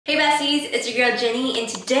Hey besties, it's your girl Jenny, and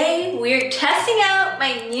today we're testing out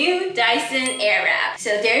my new Dyson Airwrap.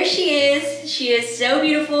 So there she is. She is so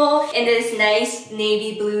beautiful in this nice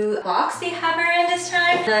navy blue box they have her in this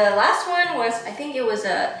time. The last one was, I think it was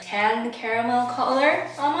a tan caramel color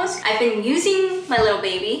almost. I've been using my little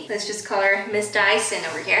baby. Let's just call her Miss Dyson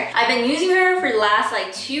over here. I've been using her for the last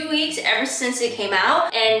like 2 weeks ever since it came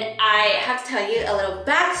out, and I have to tell you a little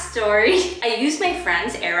backstory. I used my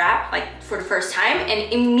friend's Airwrap like for the first time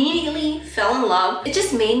and immediately fell in love. It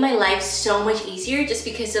just made my life so much easier just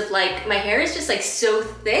because of like my hair is just like so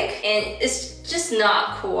thick and it's just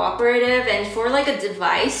not cooperative, and for like a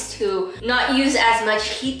device to not use as much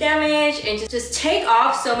heat damage and just take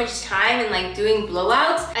off so much time and like doing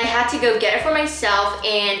blowouts, I had to go get it for myself,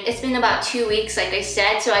 and it's been about 2 weeks like I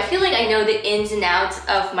said, so I feel like I know the ins and outs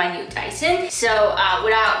of my new Dyson. So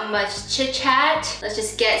without much chit chat, let's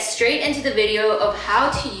just get straight into the video of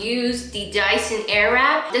how to use the Dyson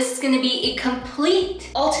Airwrap. This is going to be a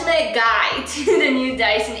complete ultimate guide to the new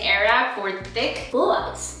Dyson Airwrap for thick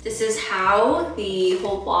blowouts. This is how the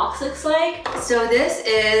whole box looks like. So this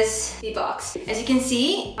is the box. As you can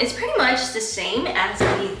see, it's pretty much the same as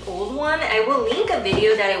the old one. I will link a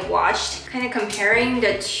video that I watched kind of comparing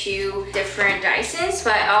the two different Dysons,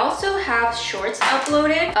 but I also have shorts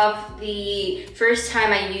uploaded of the first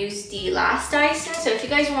time I used the last Dyson. So if you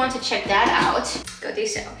guys want to check that out, go do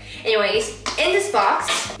so. Anyways, in this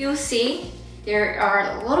box, you'll see there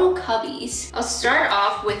are little cubbies. I'll start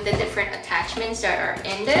off with the different attachments that are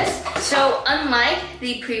in this. So unlike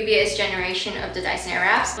the previous generation of the Dyson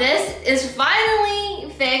Airwraps, this is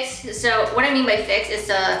finally fixed. So what I mean by fixed is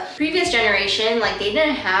the previous generation, like they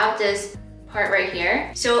didn't have this part right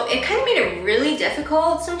here. So it kind of made it really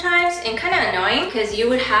difficult sometimes and kind of annoying because you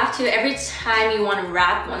would have to, every time you want to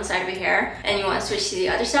wrap one side of your hair and you want to switch to the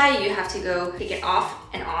other side, you have to go take it off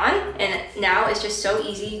and on. And now it's just so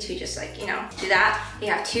easy to just like, you know, do that. You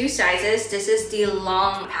have two sizes. This is the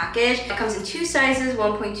long package. It comes in two sizes,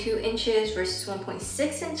 1.2 inches versus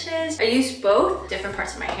 1.6 inches. I use both different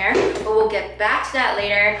parts of my hair, but we'll get back to that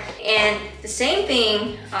later. And the same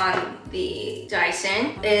thing on the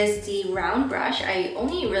Dyson is the round brush. I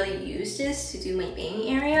only really use this to do my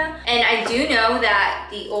banging area. And I do know that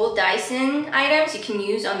the old Dyson items you can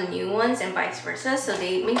use on the new ones and vice versa. So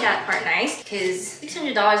they make that part nice because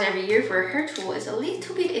 $600 every year for a hair tool is a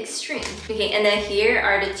little bit extreme. Okay, and then here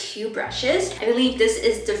are the two brushes. I believe this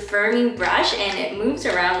is the firming brush and it moves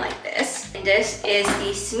around like this. And this is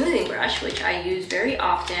the smoothing brush, which I use very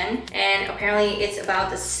often. And apparently it's about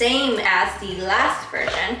the same as the last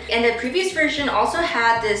version. And the previous version also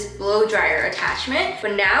had this blow dryer attachment,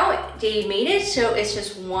 but now they made it so it's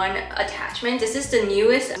just one attachment. This is the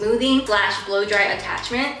newest smoothing / blow dry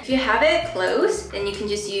attachment. If you have it closed, then you can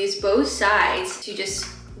just use both sides to just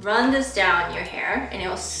run this down your hair and it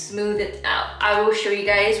will smooth it out. I will show you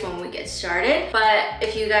guys when we get started, but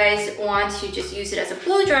if you guys want to just use it as a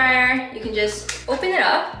blow dryer, you can just open it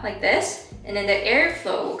up like this, and then the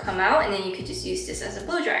airflow will come out, and then you could just use this as a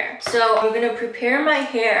blow dryer. So I'm gonna prepare my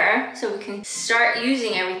hair so we can start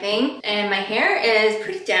using everything. And my hair is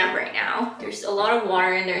pretty damp right now. There's a lot of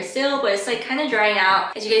water in there still, but it's like kind of drying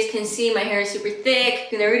out. As you guys can see, my hair is super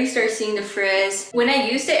thick. You can already start seeing the frizz. When I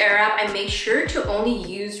use the Airwrap, I make sure to only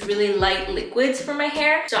use really light liquids for my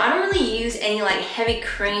hair. So I don't really use any like heavy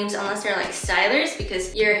creams unless they're like stylers,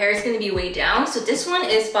 because your hair is gonna be way down. So this one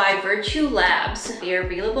is by Virtue Labs. They are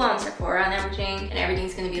available on Sephora and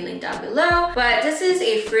everything's gonna be linked down below. But this is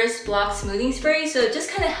a frizz block smoothing spray, so it just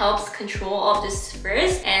kind of helps control all of this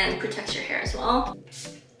frizz and protects your hair as well.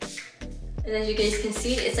 And as you guys can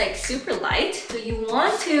see, it's like super light. So you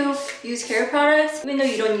want to use hair products, even though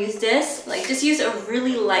you don't use this, like just use a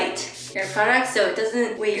really light hair product so it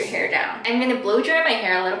doesn't weigh your hair down. I'm gonna blow dry my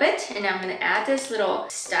hair a little bit, and I'm gonna add this little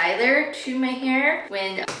styler to my hair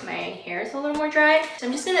when my hair is a little more dry. So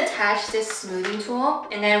I'm just gonna attach this smoothing tool,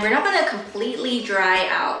 and then we're not gonna completely dry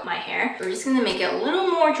out my hair. We're just gonna make it a little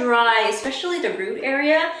more dry, especially the root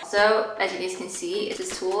area. So as you guys can see,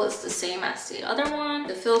 this tool is the same as the other one.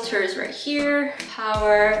 The filter is right here,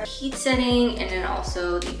 power, heat setting, and then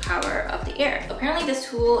also the power of the air. Apparently this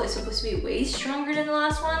tool is supposed to be way stronger than the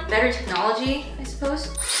last one. Better technology, I suppose.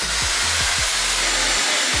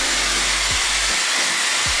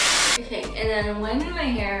 Okay, and then when my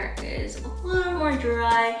hair is a little more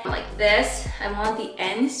dry, like this, I want the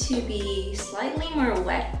ends to be slightly more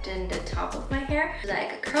wet than the top of my hair so that I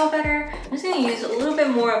could curl better. I'm just gonna use a little bit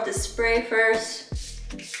more of the spray first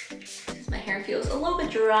because my hair feels a little bit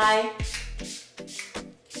dry.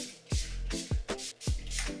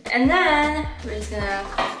 And then we're just gonna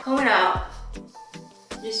comb it out,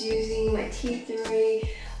 just using my T3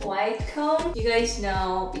 white comb. You guys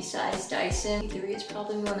know, besides Dyson, E3 is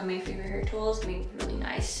probably one of my favorite hair tools. I mean, really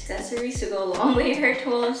nice accessories to go along with your hair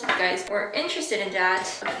tools. If you guys were interested in that.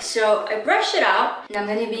 Okay, so I brushed it out and I'm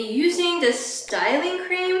gonna be using this styling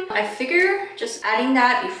cream. I figure just adding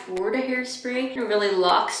that before the hairspray, it really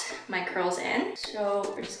locks my curls in.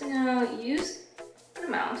 So we're just gonna use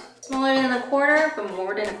amount. Smaller than a quarter, but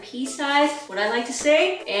more than a pea size, what I like to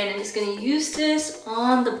say. And I'm just gonna use this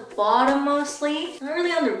on the bottom mostly, not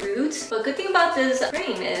really on the roots. But good thing about this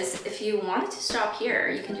cream is if you want it to stop here,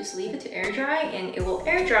 you can just leave it to air dry and it will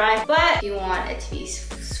air dry. But if you want it to be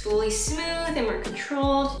fully smooth and more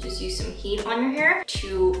controlled, just use some heat on your hair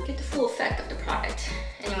to get the full effect of the product.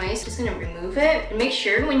 Anyways, just gonna remove it and make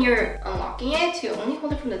sure when you're unlocking it to only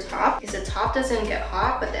hold it from the top, because the top doesn't get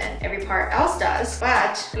hot, but then every part else does.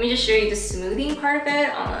 But let me just show you the smoothing part of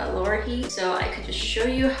it on a lower heat so I could just show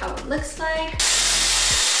you how it looks like.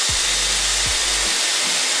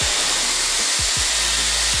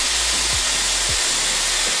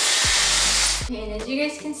 And as you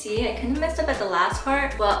guys can see, I kind of messed up at the last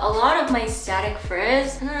part, but a lot of my static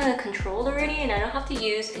frizz kind of controlled already and I don't have to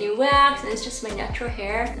use any wax and it's just my natural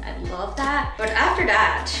hair. And I love that. But after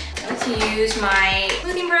that, I like to use my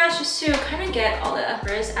smoothing brush just to kind of get all the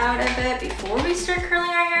frizz out of it before we start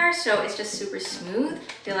curling our hair, so it's just super smooth.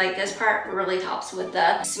 I feel like this part really helps with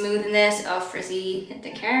the smoothness of frizzy and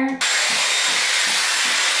thick hair.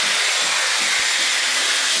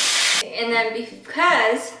 And then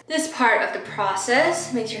because this part of the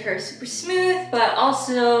process makes your hair super smooth, but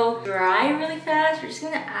also dry really fast, we're just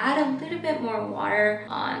gonna add a little bit more water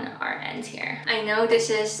on our ends here. I know this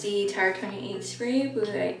is the Tire 28 spray, but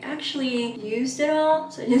I actually used it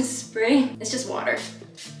all, so I just spray. It's just water.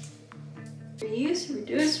 Reuse,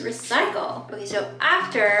 reduce, recycle. Okay, so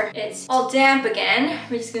after it's all damp again,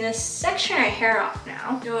 we're just gonna section our hair off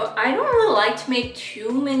now. So I don't really like to make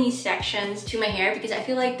too many sections to my hair because I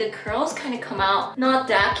feel like the curls kind of come out not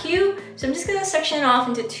that cute. So I'm just gonna section it off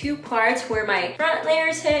into two parts where my front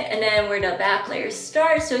layers hit and then where the back layers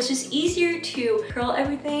start. So it's just easier to curl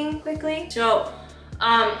everything quickly. So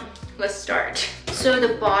let's start. So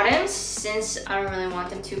the bottoms, since I don't really want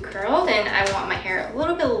them too curled and I want my hair a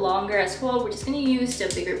little bit longer as well, we're just gonna use the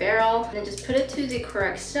bigger barrel and then just put it to the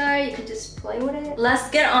correct side. You can just play with it. Let's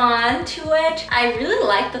get on to it. I really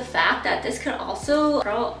like the fact that this could also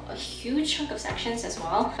curl a huge chunk of sections as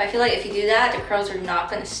well. But I feel like if you do that, the curls are not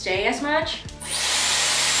gonna stay as much.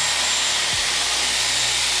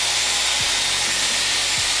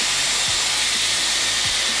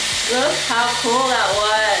 Look how cool that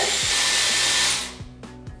was.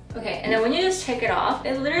 Okay, and then when you just take it off,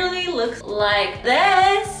 it literally looks like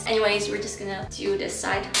this. Anyways, we're just gonna do this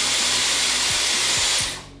side.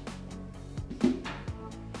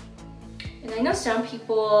 And I know some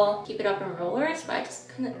people keep it up in rollers, but I just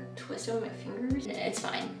kind of twist it with my fingers. And it's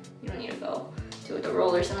fine. You don't need to go do it with the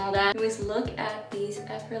rollers and all that. Anyways, look at these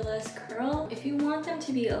effortless curl. If you want them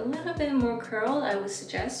to be a little bit more curled, I would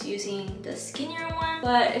suggest using the skinnier one.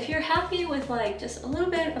 But if you're happy with like just a little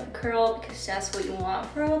bit of a curl because that's what you want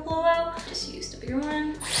for a blowout, just use the bigger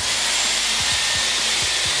one.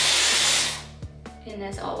 And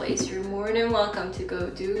as always, you're more than welcome to go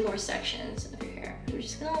do more sections of your hair. We're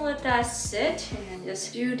just gonna let that sit and then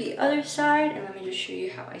just do the other side, and let me just show you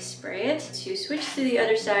how I spray it. To switch to the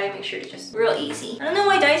other side, make sure it's just real easy. I don't know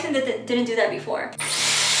why Dyson didn't do that before.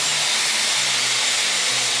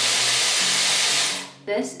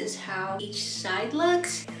 This is how each side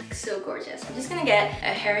looks. It looks so gorgeous. I'm just gonna get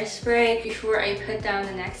a hairspray before I put down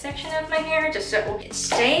the next section of my hair, just so it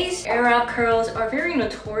stays. Airwrap curls are very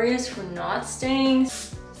notorious for not staying.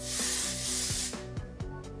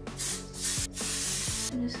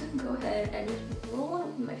 I'm just gonna go ahead and just roll it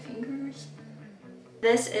with my fingers.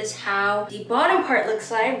 This is how the bottom part looks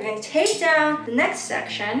like. We're gonna take down the next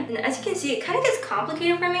section. And as you can see, it kind of gets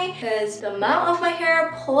complicated for me because the amount of my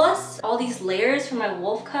hair plus all these layers from my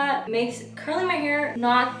wolf cut makes curling my hair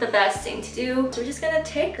not the best thing to do. So we're just gonna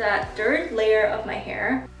take that third layer of my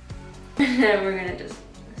hair and then we're gonna just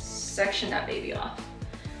section that baby off.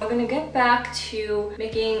 We're gonna get back to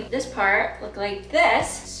making this part look like this.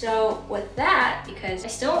 So with that, because I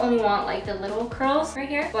still only want like the little curls right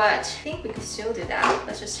here, but I think we can still do that.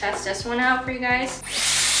 Let's just test this one out for you guys.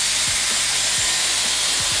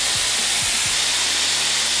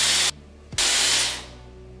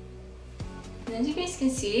 And as you guys can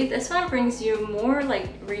see, this one brings you more like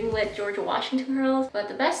ringlet George Washington curls, but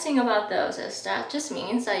the best thing about those is that just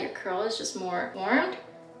means that your curl is just more formed.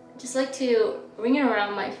 Just like to ring it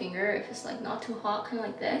around my finger if it's like not too hot, kind of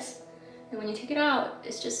like this. And when you take it out,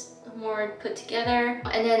 it's just more put together.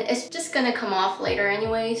 And then it's just gonna come off later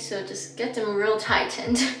anyway, so just get them real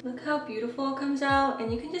tightened. Look how beautiful it comes out.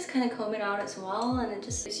 And you can just kind of comb it out as well, and it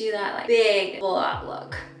just gives you that like big blowout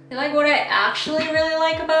look. Like what I actually really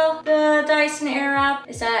like about the Dyson Airwrap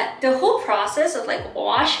is that the whole process of like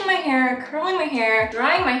washing my hair, curling my hair,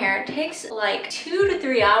 drying my hair takes like 2 to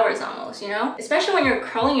 3 hours almost, you know? Especially when you're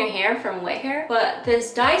curling your hair from wet hair. But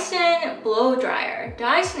this Dyson blow dryer,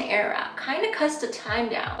 Dyson Airwrap kind of cuts the time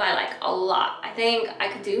down by like a lot. I think I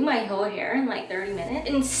could do my whole hair in like 30 minutes.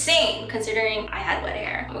 Insane considering I had wet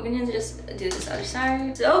hair. We're gonna just do this other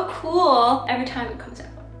side. So cool every time it comes out.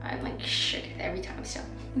 I'm like shook every time, so.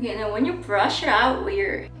 Okay, now when you brush it out with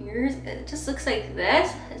your fingers, it just looks like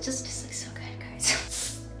this. It just looks so good,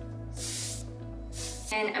 guys.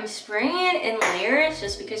 And I'm spraying it in layers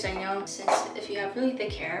just because I know since if you have really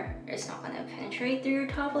thick hair, it's not gonna penetrate through your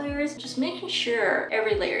top layers. Just making sure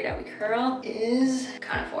every layer that we curl is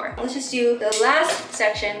accounted for. Let's just do the last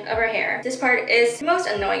section of our hair. This part is the most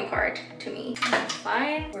annoying part to me.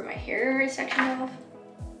 Find where my hair is sectioned off.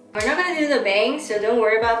 We're not gonna do the bangs, so don't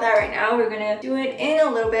worry about that right now. We're gonna do it in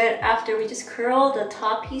a little bit after we just curl the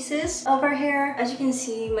top pieces of our hair. As you can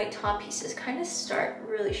see, my top pieces kind of start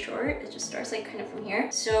really short. It just starts like kind of from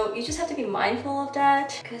here. So you just have to be mindful of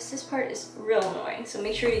that because this part is real annoying. So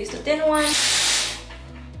make sure you use the thin one.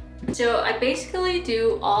 So I basically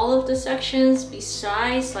do all of the sections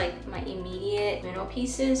besides like my immediate middle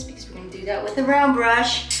pieces because we're gonna do that with a round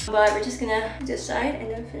brush. But we're just gonna do this side and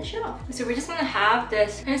then finish it off. So we're just gonna have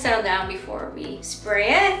this kind of settle down before we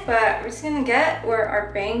spray it. But we're just gonna get where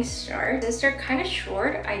our bangs start. Since they're kind of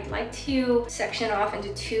short, I'd like to section off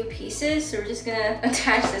into 2 pieces. So we're just gonna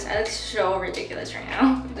attach this. I look so ridiculous right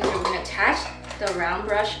now. So we're gonna attach the round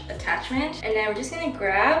brush attachment, and then we're just gonna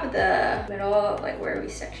grab the middle, like where we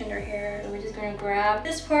sectioned our hair. So we're just gonna grab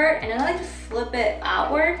this part, and I like to flip it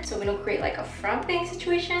outward so we don't create like a front bang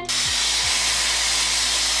situation.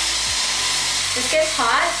 This gets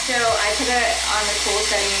hot, so I put it on the cool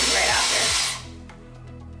setting right after.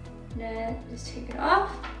 Then just take it off,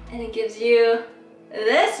 and it gives you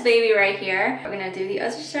this baby right here. We're gonna do the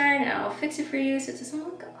other side, and I'll fix it for you so it doesn't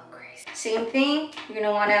look all crazy. Same thing, you're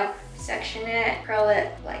gonna wanna section it, curl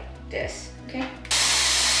it like this, okay?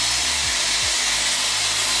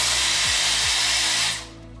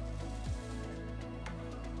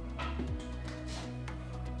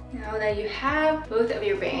 Now that you have both of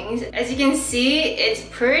your bangs, as you can see, it's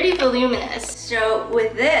pretty voluminous. So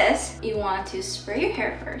with this, you want to spray your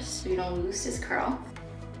hair first so you don't lose this curl.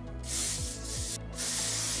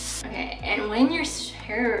 Okay, and when your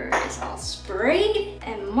hair is all sprayed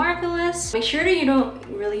and marvelous, make sure that you don't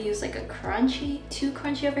really use like a too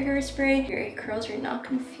crunchy of a hairspray. Your curls are not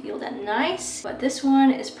gonna feel that nice, but this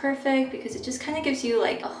one is perfect because it just kind of gives you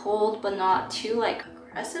like a hold, but not too like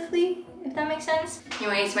aggressively, if that makes sense.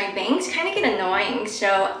 Anyways, my bangs kind of get annoying, so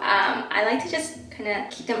I like to just kind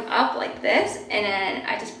of keep them up like this, and then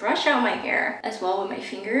I just brush out my hair as well with my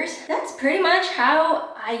fingers. That's pretty much how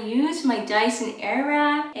I use my Dyson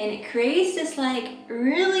Airwrap, and it creates this like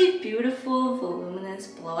really beautiful voluminous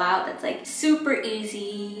blowout that's like super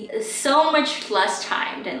easy. It's so much less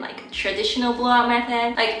time than like traditional blowout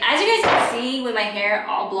method. Like as you guys can see with my hair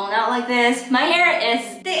all blown out like this, my hair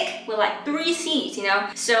is thick with like 3 C's, you know?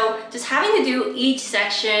 So just having to do each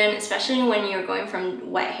section, especially when you're going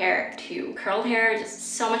from wet hair to curled hair,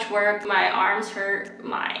 just so much work. My arms hurt,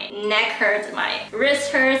 my neck hurts, my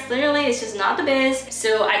wrist hurts. Literally, it's just not the biz.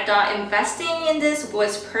 So I thought investing in this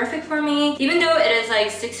was perfect for me. Even though it is like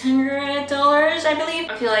 $600, I believe,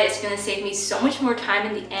 I feel like it's gonna save me so much more time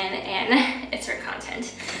in the end, and it's for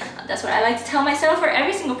content. That's what I like to tell myself for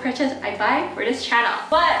every single purchase I buy for this channel.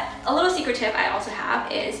 But a little secret tip I also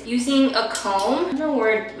have is using a comb. I don't know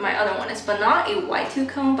where my other one is, but not a white tooth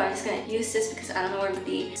comb, but I'm just gonna use this because I don't know where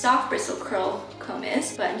the soft bristle curl comb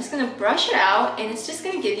is. But I'm just gonna brush it out, and it's just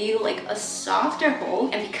gonna give you like a softer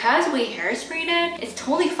hold. And because we hairsprayed it, it's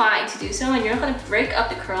totally fine to do so, and you're not gonna break up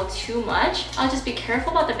the curl too much. I'll just be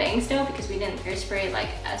careful about the bangs though, because we didn't hairspray like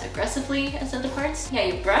as aggressively as other parts. Yeah,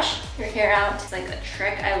 you brush your hair out. It's like a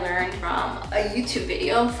trick I learned from a YouTube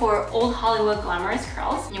video for old Hollywood glamorous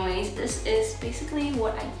curls. Anyways, this is basically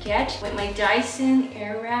what I get with my Dyson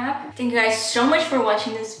Airwrap. Thank you guys so much for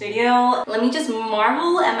watching this video. Let me just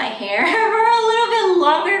marvel at my hair for a little little bit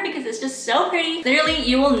longer because it's just so pretty. Literally,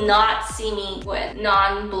 you will not see me with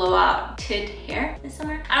non-blowouted hair this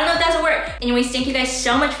summer. I don't know if that's a word. Anyways, thank you guys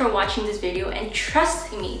so much for watching this video and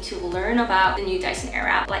trusting me to learn about the new Dyson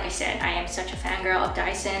Airwrap. Like I said, I am such a fangirl of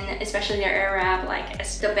Dyson, especially their Airwrap. Like,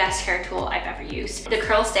 it's the best hair tool I've ever used. The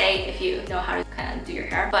curls stay if you know how to kind of do your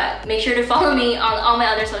hair. But make sure to follow me on all my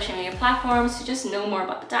other social media platforms to just know more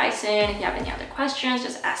about the Dyson. If you have any other questions,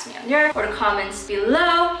 just ask me on there or the comments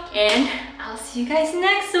below. And I'll see you guys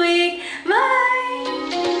next week. Bye!